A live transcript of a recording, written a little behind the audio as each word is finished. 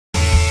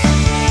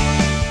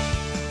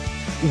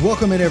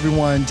Welcome in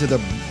everyone to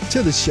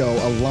the show,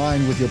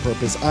 Align with Your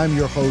Purpose. I'm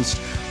your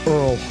host,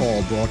 Earl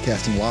Hall,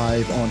 broadcasting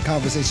live on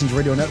Conversations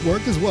Radio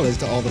Network, as well as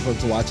to all the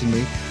folks watching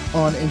me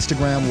on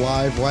Instagram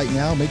Live right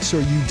now. Make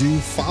sure you do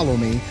follow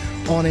me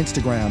on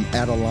Instagram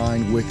at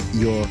Align with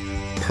Your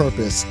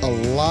Purpose. A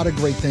lot of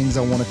great things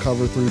I want to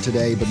cover through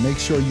today, but make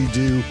sure you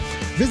do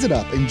visit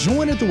up and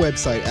join at the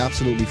website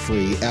absolutely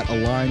free at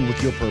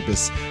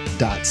alignwithyourpurpose.co.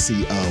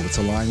 It's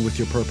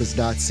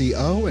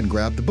alignwithyourpurpose.co, and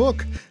grab the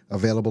book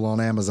available on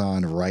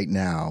Amazon right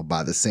now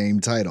by the same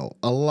title,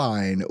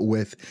 Align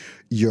with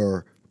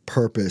Your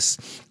Purpose.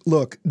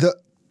 Look,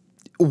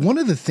 one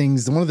of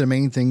the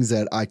main things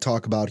that I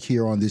talk about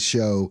here on this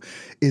show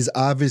is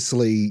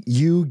obviously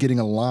you getting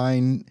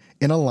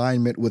in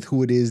alignment with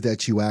who it is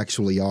that you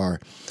actually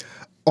are.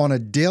 On a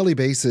daily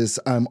basis,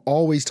 I'm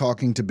always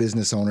talking to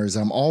business owners.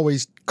 I'm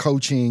always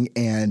coaching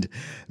and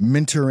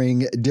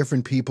mentoring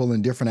different people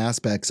in different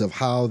aspects of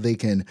how they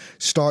can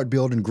start,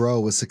 build, and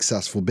grow a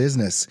successful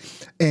business.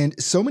 And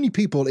so many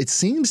people, it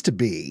seems to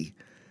be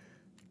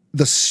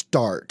the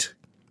start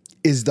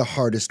is the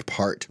hardest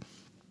part.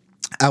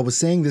 I was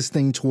saying this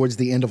thing towards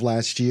the end of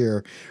last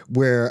year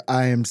where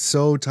I am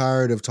so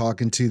tired of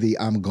talking to the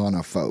I'm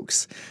gonna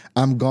folks.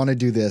 I'm gonna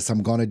do this,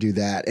 I'm gonna do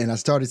that. And I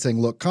started saying,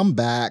 look, come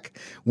back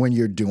when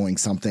you're doing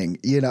something,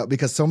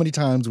 because so many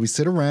times we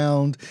sit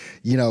around,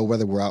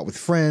 whether we're out with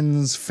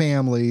friends,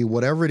 family,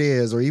 whatever it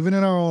is, or even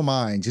in our own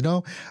minds,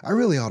 I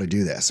really ought to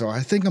do this, or I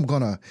think I'm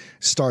gonna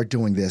start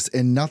doing this,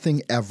 and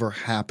nothing ever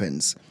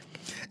happens.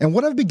 And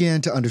what I've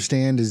began to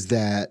understand is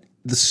that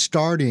the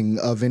starting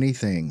of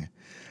anything,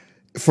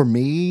 for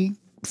me,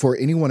 for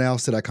anyone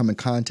else that I come in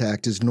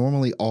contact, is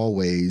normally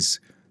always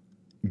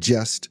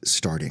just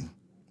starting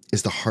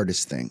is the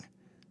hardest thing.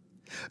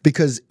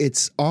 Because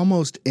it's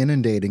almost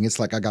inundating. It's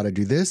like, I got to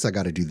do this, I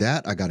got to do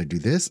that, I got to do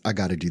this, I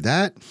got to do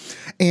that.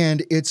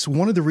 And it's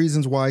one of the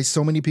reasons why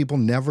so many people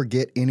never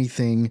get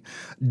anything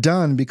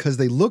done, because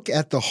they look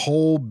at the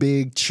whole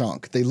big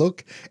chunk. They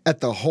look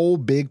at the whole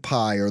big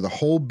pie, or the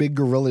whole big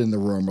gorilla in the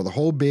room, or the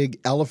whole big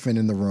elephant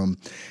in the room.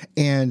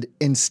 And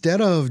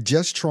instead of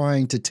just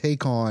trying to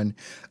take on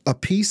a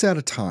piece at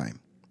a time,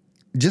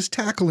 just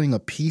tackling a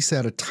piece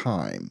at a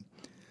time,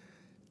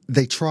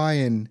 they try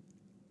and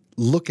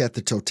look at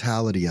the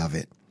totality of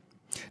it.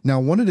 Now,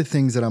 one of the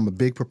things that I'm a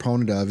big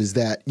proponent of is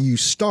that you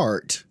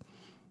start,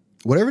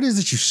 whatever it is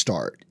that you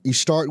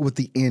start with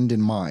the end in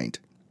mind.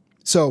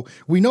 So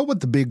we know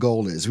what the big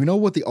goal is. We know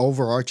what the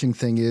overarching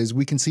thing is.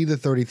 We can see the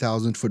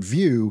 30,000-foot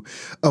view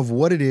of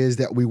what it is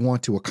that we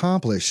want to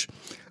accomplish.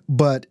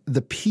 But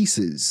the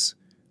pieces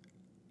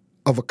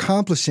of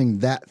accomplishing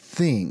that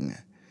thing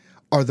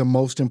are the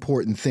most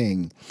important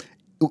thing.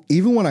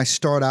 Even when I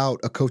start out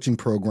a coaching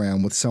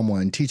program with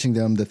someone, teaching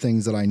them the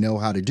things that I know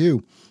how to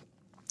do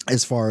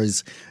as far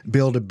as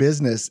build a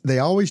business, they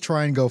always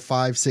try and go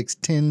 5, 6,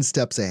 10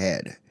 steps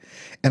ahead.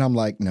 And I'm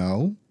like,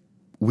 no,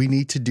 we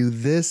need to do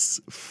this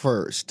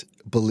first.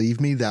 Believe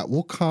me, that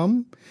will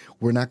come.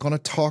 We're not going to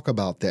talk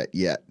about that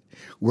yet.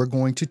 We're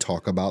going to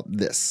talk about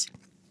this.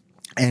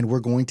 And we're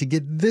going to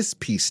get this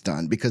piece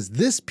done, because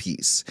this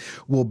piece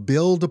will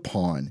build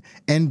upon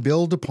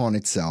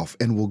itself,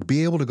 and we'll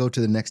be able to go to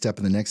the next step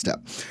and the next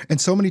step. And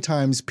so many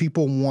times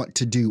people want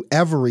to do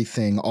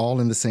everything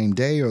all in the same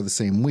day or the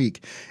same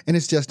week, and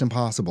it's just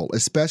impossible,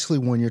 especially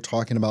when you're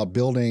talking about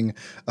building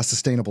a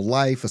sustainable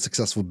life, a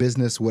successful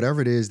business, whatever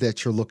it is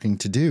that you're looking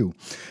to do.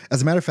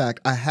 As a matter of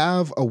fact, I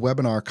have a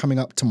webinar coming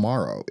up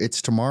tomorrow.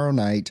 It's tomorrow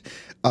night,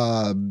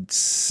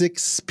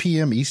 6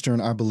 p.m.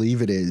 Eastern, I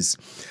believe it is.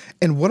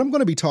 And what I'm going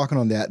to be talking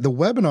on the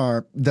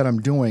webinar that I'm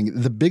doing,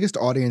 the biggest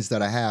audience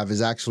that I have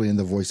is actually in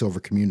the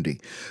voiceover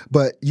community.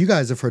 But you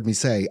guys have heard me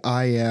say,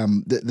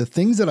 the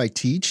things that I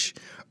teach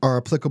are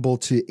applicable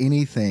to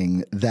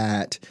anything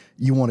that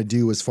you want to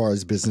do as far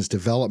as business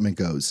development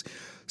goes.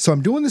 So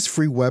I'm doing this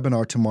free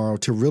webinar tomorrow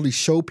to really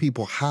show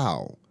people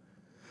how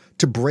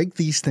to break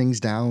these things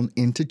down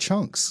into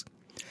chunks,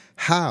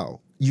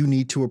 how you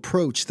need to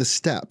approach the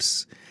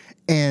steps,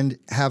 and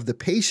have the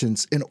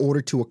patience in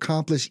order to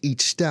accomplish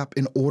each step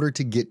in order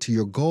to get to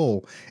your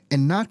goal,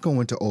 and not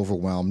go into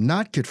overwhelm,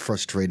 not get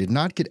frustrated,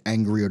 not get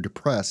angry or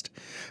depressed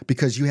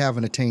because you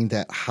haven't attained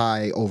that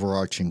high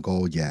overarching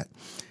goal yet.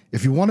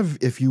 If you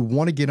want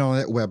to get on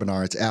that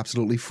webinar, it's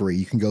absolutely free.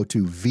 You can go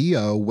to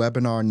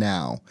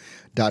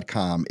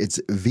vowebinarnow.com.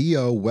 It's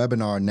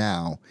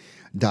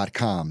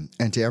vowebinarnow.com.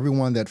 And to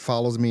everyone that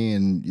follows me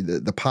in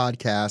the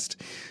podcast,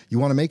 you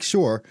want to make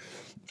sure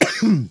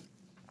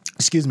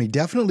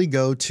definitely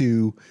go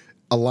to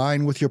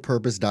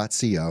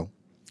alignwithyourpurpose.co.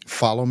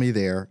 Follow me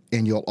there,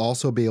 and you'll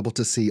also be able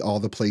to see all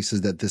the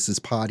places that this is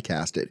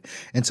podcasted.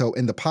 And so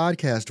in the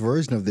podcast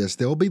version of this,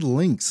 there will be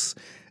links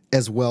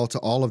as well to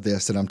all of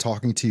this that I'm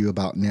talking to you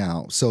about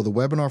now. So the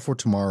webinar for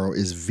tomorrow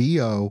is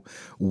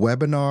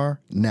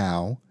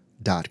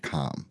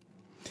vowebinarnow.com.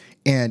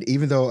 And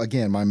even though,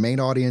 again, my main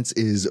audience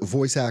is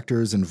voice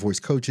actors and voice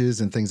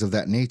coaches and things of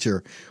that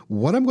nature,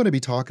 what I'm going to be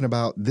talking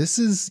about,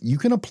 you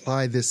can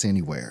apply this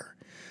anywhere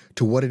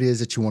to what it is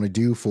that you want to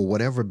do for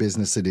whatever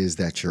business it is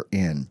that you're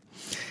in.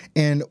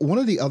 And one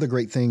of the other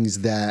great things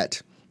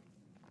that,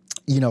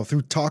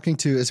 through talking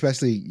to,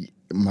 especially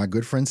my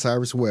good friend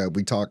Cyrus Webb,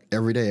 we talk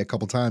every day, a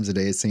couple times a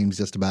day, it seems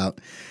just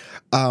about,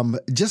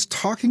 just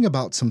talking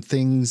about some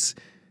things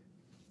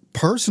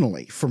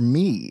personally for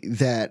me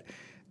that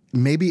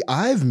maybe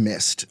I've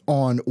missed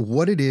on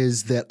what it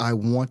is that I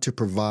want to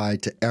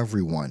provide to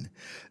everyone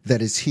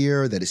that is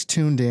here, that is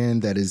tuned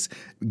in, that is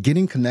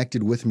getting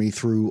connected with me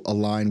through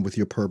Align with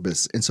Your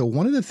Purpose. And so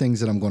one of the things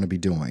that I'm going to be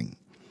doing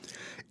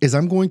is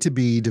I'm going to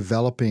be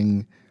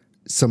developing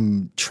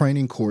some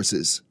training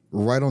courses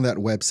right on that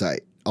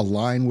website,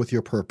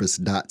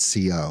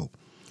 alignwithyourpurpose.co.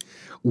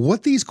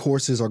 What these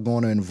courses are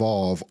going to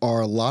involve are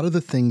a lot of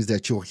the things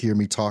that you'll hear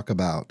me talk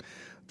about,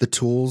 the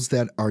tools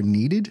that are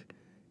needed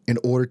in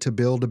order to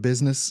build a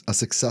business, a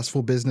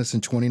successful business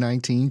in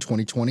 2019,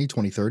 2020,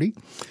 2030.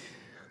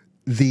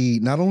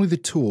 Not only the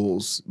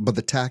tools, but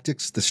the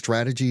tactics, the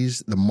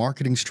strategies, the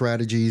marketing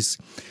strategies.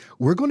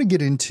 I'm going to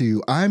get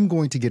into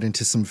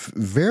some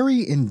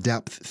very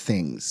in-depth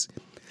things.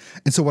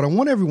 And so what I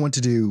want everyone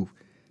to do,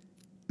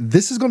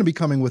 this is going to be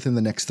coming within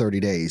the next 30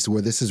 days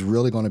where this is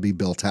really going to be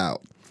built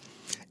out.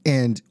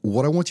 And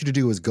what I want you to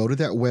do is go to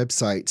that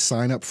website,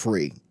 sign up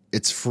free.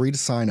 It's free to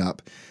sign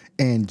up.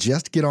 And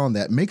just get on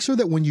that. Make sure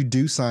that when you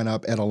do sign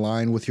up at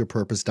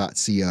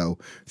alignwithyourpurpose.co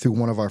through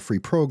one of our free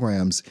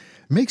programs,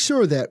 make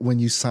sure that when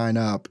you sign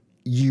up,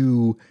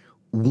 you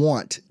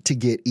want to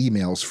get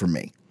emails from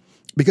me.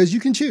 Because you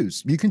can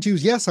choose. You can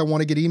choose, yes, I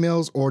want to get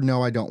emails, or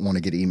no, I don't want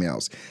to get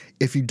emails.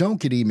 If you don't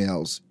get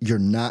emails, you're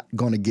not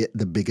going to get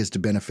the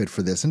biggest benefit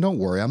for this. And don't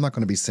worry, I'm not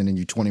going to be sending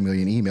you 20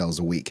 million emails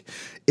a week.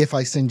 If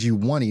I send you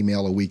one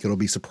email a week, it'll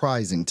be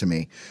surprising to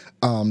me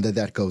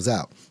that goes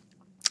out.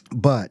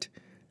 But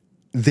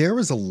there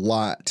is a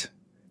lot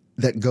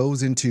that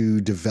goes into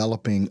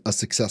developing a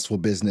successful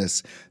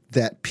business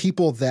that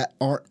people that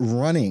aren't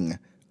running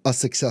a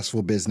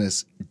successful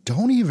business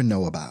don't even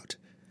know about,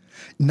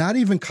 not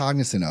even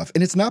cognizant of.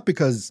 And it's not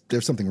because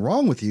there's something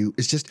wrong with you.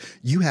 It's just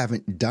you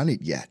haven't done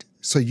it yet,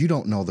 so you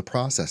don't know the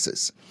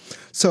processes.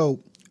 So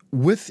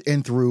with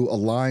and through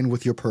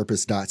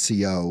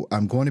alignwithyourpurpose.co,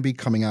 I'm going to be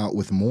coming out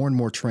with more and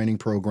more training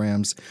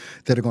programs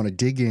that are going to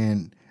dig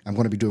in. I'm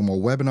going to be doing more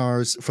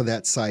webinars for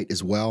that site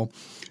as well,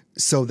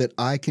 so that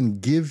I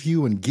can give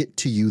you and get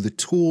to you the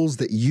tools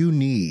that you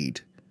need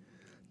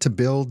to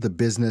build the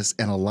business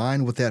and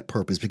align with that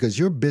purpose, because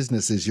your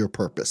business is your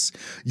purpose.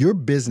 Your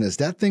business,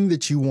 that thing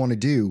that you want to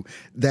do,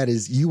 that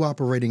is you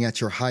operating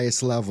at your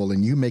highest level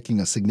and you making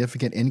a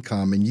significant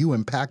income and you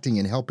impacting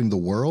and helping the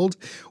world,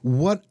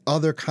 what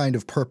other kind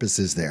of purpose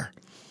is there?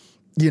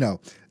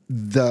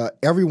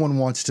 Everyone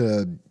wants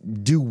to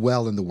do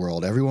well in the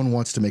world. Everyone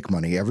wants to make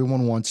money.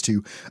 Everyone wants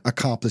to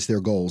accomplish their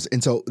goals.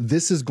 And so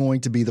this is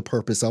going to be the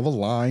purpose of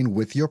Align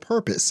with Your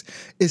Purpose,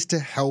 is to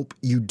help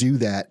you do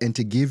that and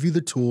to give you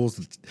the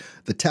tools,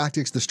 the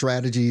tactics, the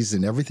strategies,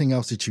 and everything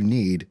else that you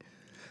need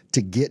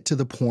to get to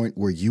the point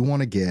where you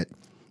want to get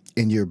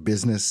in your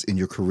business, in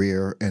your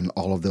career, and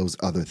all of those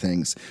other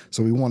things.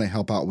 So we want to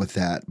help out with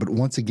that. But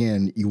once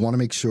again, you want to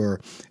make sure,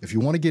 if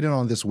you want to get in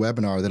on this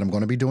webinar that I'm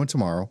going to be doing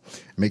tomorrow,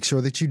 make sure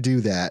that you do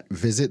that.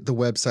 Visit the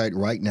website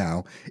right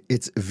now.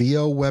 It's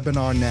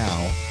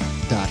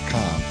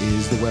vowebinarnow.com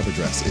is the web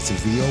address. It's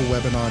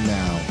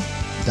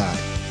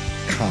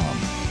vowebinarnow.com.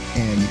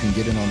 And you can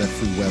get in on that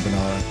free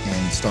webinar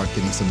and start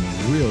getting some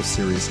real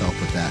serious help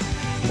with that.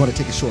 I'm going to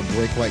take a short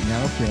break right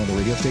now here on the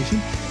radio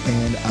station,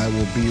 and I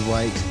will be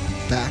right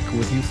back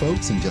with you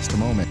folks in just a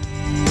moment.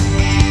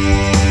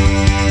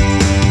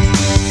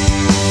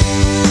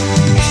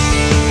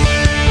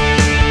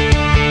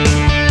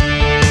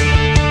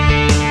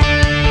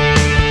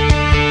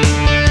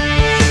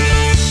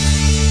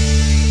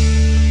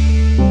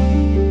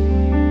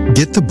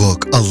 Get the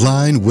book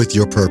Align with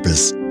Your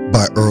Purpose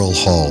by Earl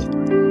Hall.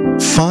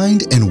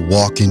 Find and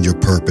walk in your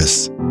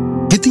purpose.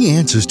 Get the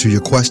answers to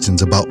your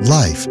questions about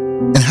life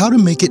and how to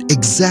make it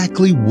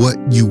exactly what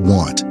you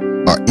want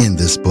are in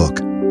this book.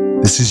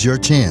 This is your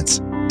chance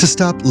to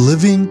stop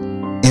living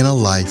in a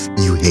life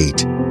you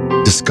hate.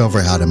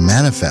 Discover how to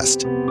manifest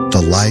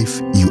the life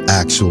you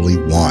actually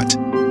want.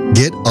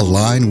 Get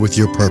Align with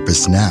Your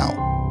Purpose now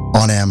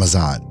on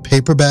Amazon,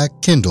 paperback,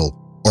 Kindle,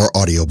 or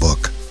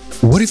audiobook.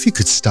 What if you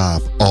could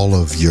stop all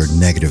of your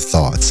negative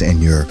thoughts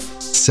and your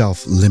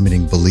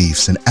self-limiting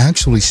beliefs and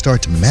actually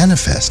start to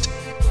manifest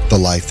the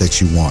life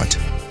that you want?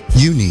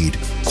 You need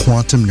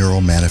Quantum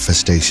Neural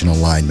Manifestation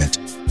Alignment,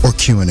 or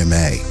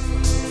QNMA.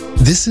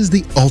 This is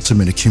the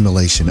ultimate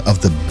accumulation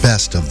of the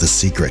best of the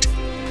secret,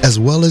 as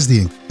well as the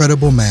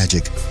incredible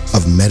magic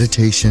of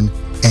meditation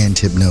and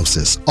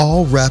hypnosis,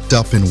 all wrapped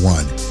up in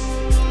one.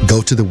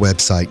 Go to the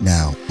website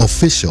now,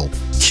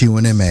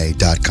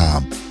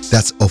 officialqnma.com.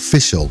 That's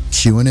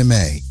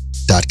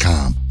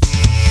officialqnma.com.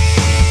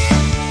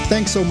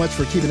 Thanks so much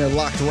for keeping it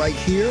locked right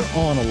here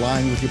on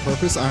Align with Your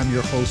Purpose. I'm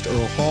your host,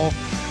 Earl Hall,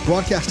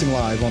 broadcasting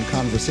live on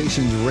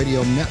Conversations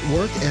Radio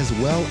Network, as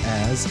well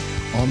as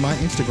on my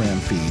Instagram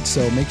feed.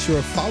 So make sure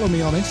to follow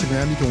me on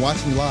Instagram. You can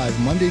watch me live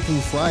Monday through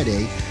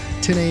Friday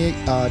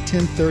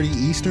 10:30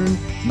 Eastern,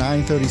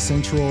 9:30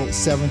 Central,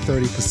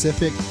 7:30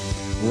 Pacific,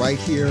 right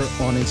here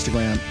on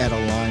Instagram at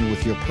Align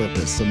With Your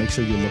Purpose. So make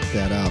sure you look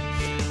that up.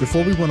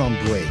 Before we went on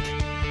break,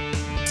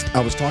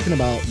 I was talking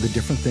about the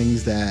different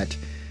things that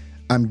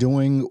I'm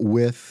doing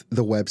with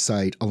the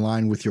website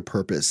Align With Your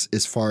Purpose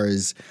as far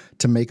as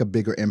to make a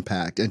bigger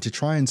impact and to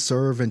try and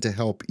serve and to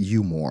help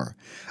you more.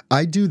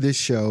 I do this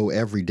show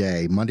every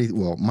day, Monday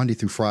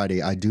through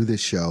Friday. I do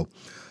this show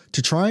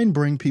to try and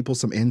bring people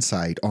some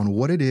insight on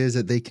what it is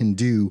that they can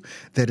do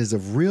that is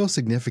of real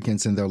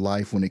significance in their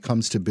life when it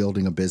comes to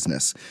building a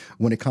business,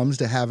 when it comes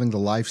to having the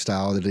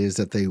lifestyle that it is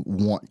that they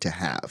want to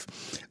have.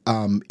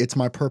 It's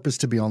my purpose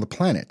to be on the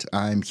planet.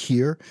 I'm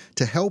here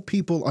to help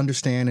people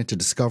understand and to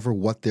discover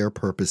what their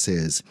purpose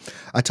is.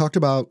 I talked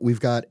about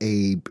we've got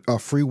a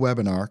free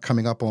webinar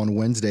coming up on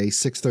Wednesday,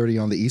 6:30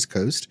 on the East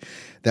Coast.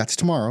 That's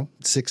tomorrow,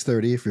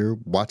 6:30. If you're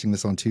watching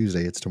this on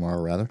Tuesday, it's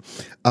tomorrow rather.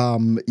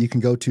 You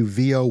can go to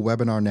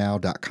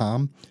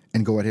vowebinarnow.com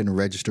and go ahead and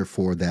register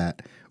for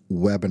that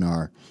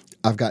webinar.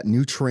 I've got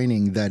new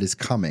training that is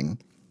coming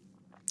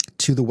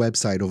to the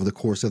website over the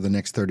course of the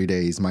next 30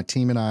 days. My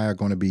team and I are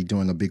going to be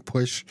doing a big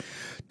push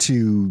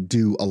to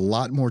do a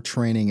lot more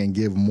training and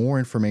give more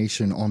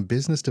information on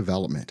business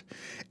development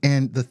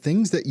and the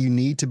things that you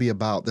need to be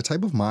about, the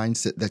type of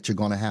mindset that you're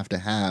going to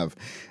have.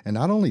 And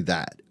not only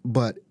that,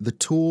 but the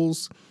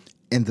tools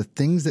and the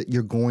things that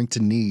you're going to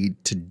need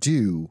to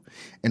do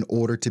in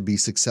order to be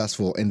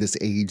successful in this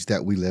age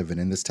that we live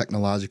in this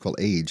technological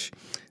age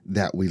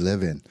that we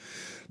live in.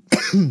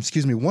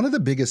 Excuse me. One of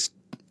the biggest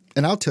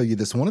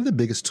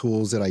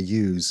tools that I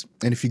use,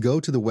 and if you go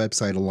to the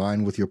website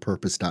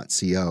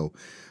alignwithyourpurpose.co,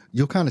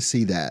 you'll kind of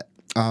see that,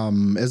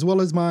 as well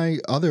as my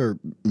other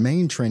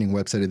main training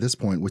website at this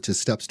point, which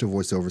is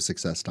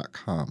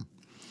stepstovoiceoversuccess.com.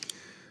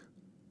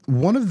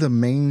 One of the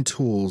main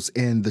tools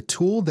and the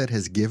tool that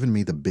has given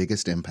me the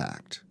biggest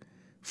impact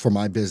for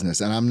my business,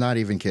 and I'm not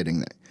even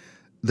kidding,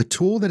 the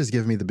tool that has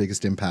given me the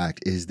biggest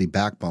impact is the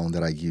backbone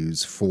that I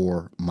use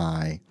for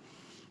my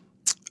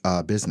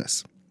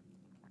business.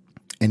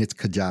 And it's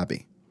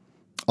Kajabi.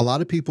 A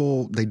lot of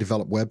people, they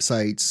develop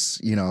websites,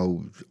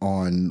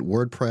 on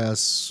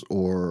WordPress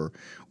or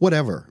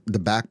whatever, the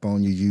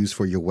backbone you use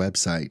for your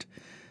website.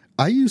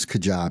 I use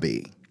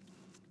Kajabi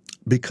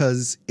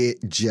because it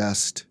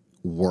just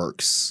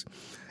works.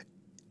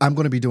 I'm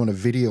going to be doing a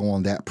video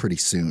on that pretty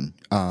soon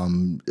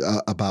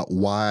about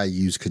why I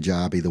use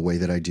Kajabi the way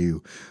that I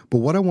do. But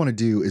what I want to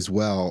do as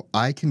well,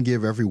 I can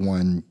give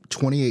everyone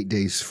 28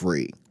 days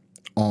free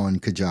on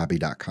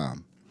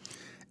Kajabi.com.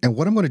 And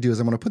what I'm going to do is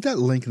I'm going to put that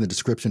link in the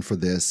description for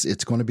this.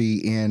 It's going to be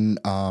in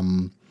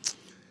on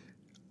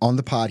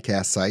the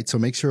podcast site. So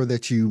make sure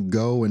that you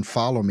go and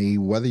follow me,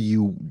 whether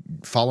you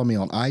follow me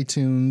on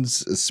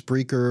iTunes,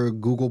 Spreaker,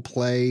 Google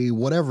Play,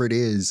 whatever it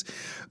is.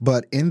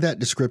 But in that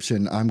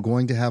description, I'm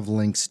going to have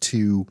links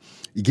to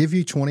give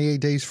you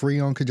 28 days free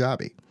on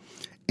Kajabi.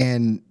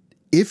 And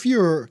if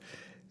you're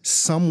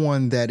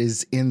someone that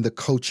is in the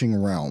coaching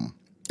realm,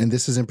 and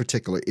this is in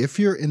particular, if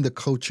you're in the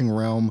coaching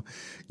realm,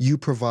 you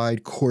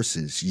provide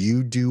courses,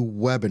 you do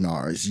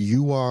webinars,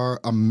 you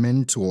are a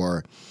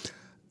mentor,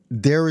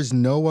 there is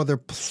no other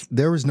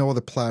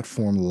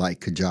platform like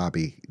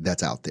Kajabi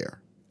that's out there.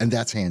 And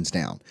that's hands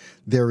down.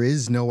 There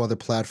is no other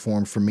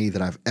platform for me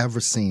that I've ever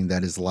seen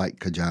that is like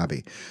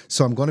Kajabi.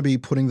 So I'm going to be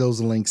putting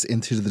those links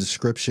into the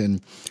description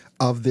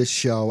of this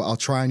show. I'll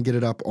try and get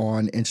it up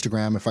on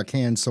Instagram if I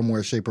can,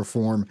 somewhere, shape, or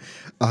form,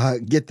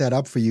 get that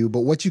up for you.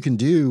 But what you can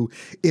do,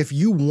 if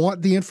you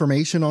want the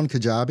information on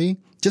Kajabi,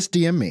 just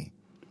DM me.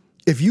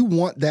 If you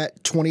want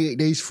that 28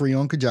 days free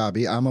on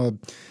Kajabi, I'm a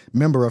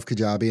member of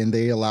Kajabi and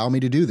they allow me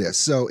to do this.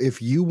 So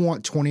if you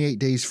want 28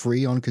 days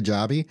free on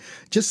Kajabi,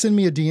 just send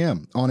me a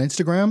DM on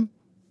Instagram.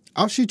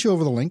 I'll shoot you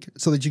over the link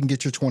so that you can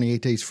get your 28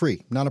 days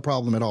free. Not a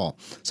problem at all.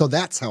 So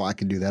that's how I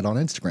can do that on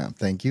Instagram.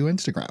 Thank you,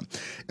 Instagram.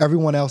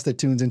 Everyone else that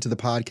tunes into the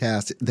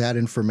podcast, that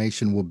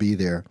information will be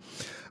there.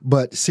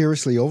 But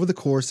seriously, over the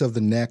course of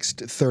the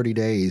next 30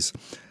 days,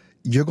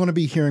 you're going to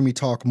be hearing me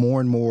talk more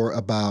and more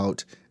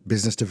about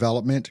business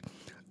development,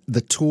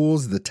 the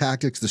tools, the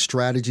tactics, the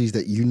strategies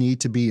that you need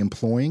to be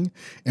employing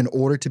in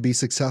order to be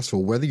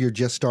successful, whether you're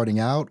just starting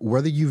out,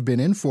 whether you've been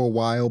in for a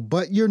while,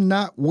 but you're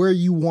not where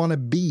you want to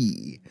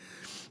be.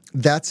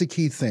 That's a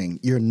key thing.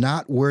 You're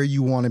not where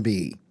you want to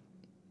be.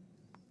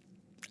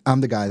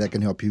 I'm the guy that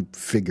can help you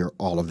figure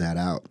all of that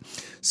out.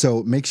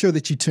 So make sure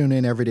that you tune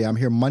in every day. I'm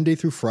here Monday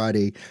through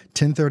Friday,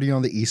 10:30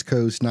 on the East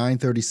Coast,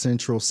 9:30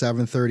 Central,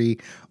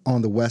 7:30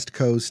 on the West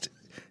Coast,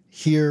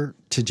 here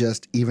to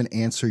just even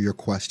answer your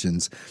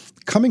questions.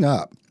 Coming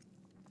up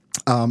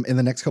in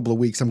the next couple of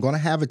weeks, I'm going to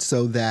have it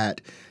so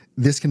that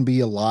this can be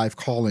a live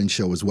call-in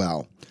show as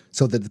well,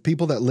 so that the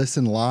people that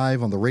listen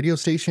live on the radio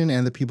station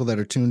and the people that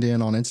are tuned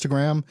in on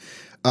Instagram,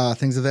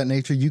 things of that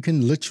nature, you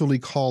can literally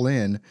call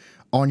in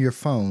on your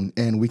phone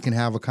and we can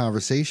have a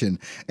conversation.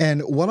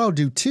 And what I'll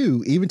do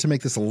too, even to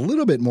make this a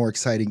little bit more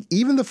exciting,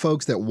 even the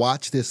folks that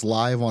watch this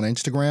live on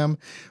Instagram,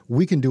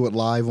 we can do it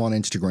live on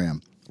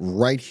Instagram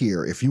right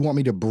here. If you want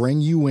me to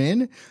bring you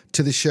in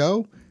to the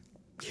show,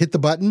 hit the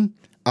button.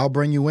 I'll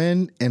bring you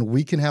in and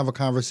we can have a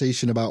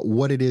conversation about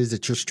what it is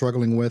that you're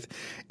struggling with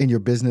in your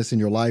business, in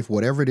your life,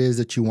 whatever it is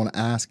that you want to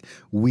ask.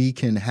 We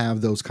can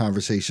have those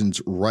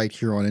conversations right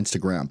here on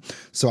Instagram.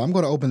 So I'm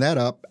going to open that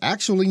up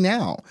actually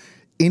now.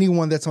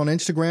 Anyone that's on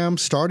Instagram,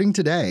 starting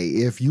today,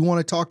 if you want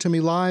to talk to me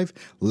live,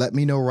 let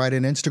me know right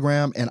in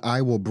Instagram and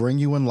I will bring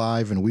you in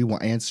live and we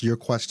will answer your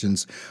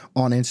questions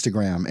on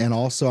Instagram. And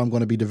also, I'm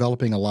going to be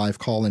developing a live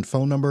call-in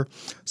phone number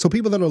so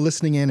people that are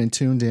listening in and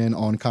tuned in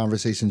on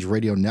Conversations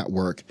Radio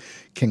Network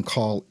can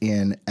call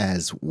in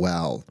as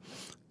well.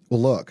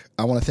 Well, look,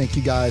 I want to thank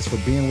you guys for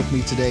being with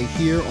me today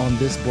here on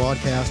this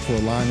broadcast for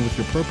Align With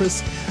Your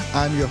Purpose.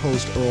 I'm your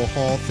host, Earl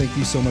Hall. Thank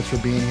you so much for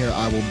being here.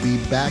 I will be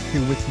back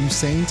here with you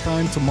same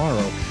time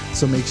tomorrow,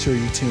 so make sure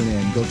you tune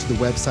in. Go to the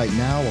website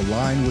now,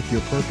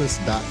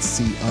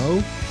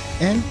 alignwithyourpurpose.co,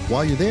 and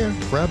while you're there,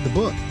 grab the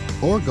book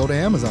or go to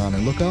Amazon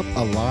and look up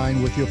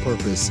Align With Your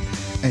Purpose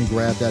and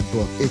grab that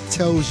book. It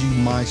tells you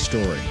my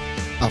story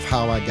of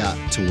how I got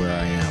to where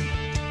I am.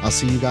 I'll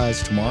see you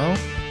guys tomorrow.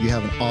 You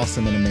have an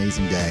awesome and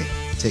amazing day.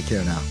 Take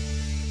care now.